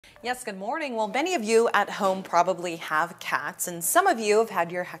Yes, good morning. Well, many of you at home probably have cats, and some of you have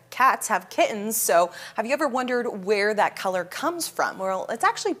had your cats have kittens. So have you ever wondered where that color comes from? Well, it's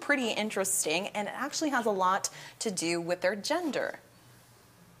actually pretty interesting, and it actually has a lot to do with their gender.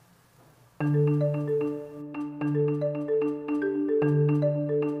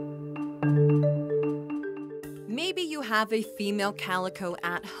 Maybe you have a female calico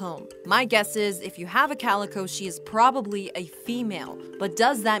at home. My guess is if you have a calico, she is probably a female. But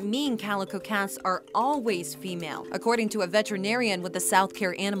does that mean calico cats are always female? According to a veterinarian with the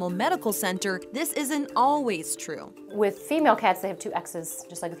SpokAnimal Medical Center, this isn't always true. With female cats, they have two X's,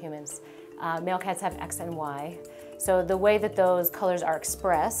 just like with humans. Male cats have X and Y. So the way that those colors are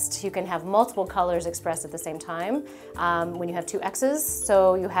expressed, you can have multiple colors expressed at the same time when you have two X's.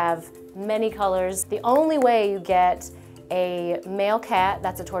 So you have many colors. The only way you get a male cat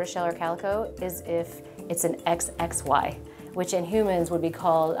that's a tortoiseshell or calico is if it's an XXY, which in humans would be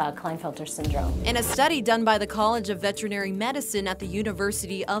called Klinefelter syndrome. In a study done by the College of Veterinary Medicine at the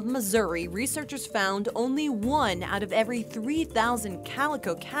University of Missouri, researchers found only 1 out of every 3,000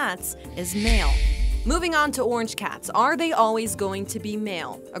 calico cats is male. Moving on to orange cats, are they always going to be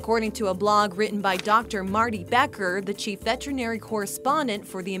male? According to a blog written by Dr. Marty Becker, the chief veterinary correspondent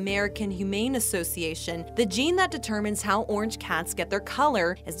for the American Humane Association, the gene that determines how orange cats get their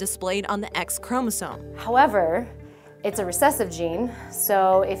color is displayed on the X chromosome. However, it's a recessive gene,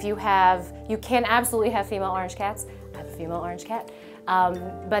 so if you can absolutely have female orange cats. I have a female orange cat,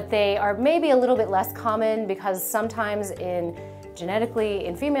 but they are maybe a little bit less common because sometimes genetically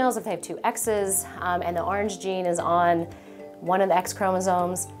in females, if they have two X's and the orange gene is on one of the X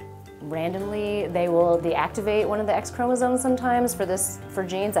chromosomes, randomly they will deactivate one of the X chromosomes sometimes for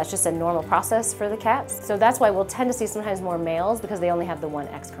genes. That's just a normal process for the cats. So that's why we'll tend to see sometimes more males because they only have the one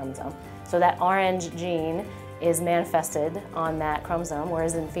X chromosome. So that orange gene is manifested on that chromosome,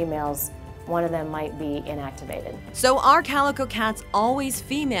 whereas in females, one of them might be inactivated. So are calico cats always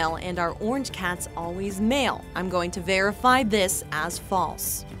female and are orange cats always male? I'm going to verify this as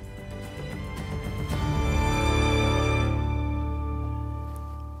false.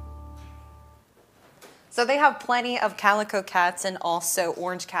 So they have plenty of calico cats and also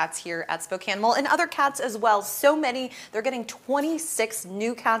orange cats here at SpokAnimal and other cats as well. So many, they're getting 26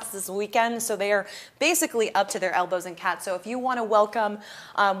 new cats this weekend. So they are basically up to their elbows in cats. So if you want to welcome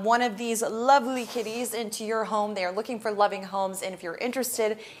one of these lovely kitties into your home, they are looking for loving homes. And if you're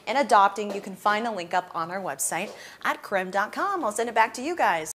interested in adopting, you can find a link up on our website at KREM.com. I'll send it back to you guys.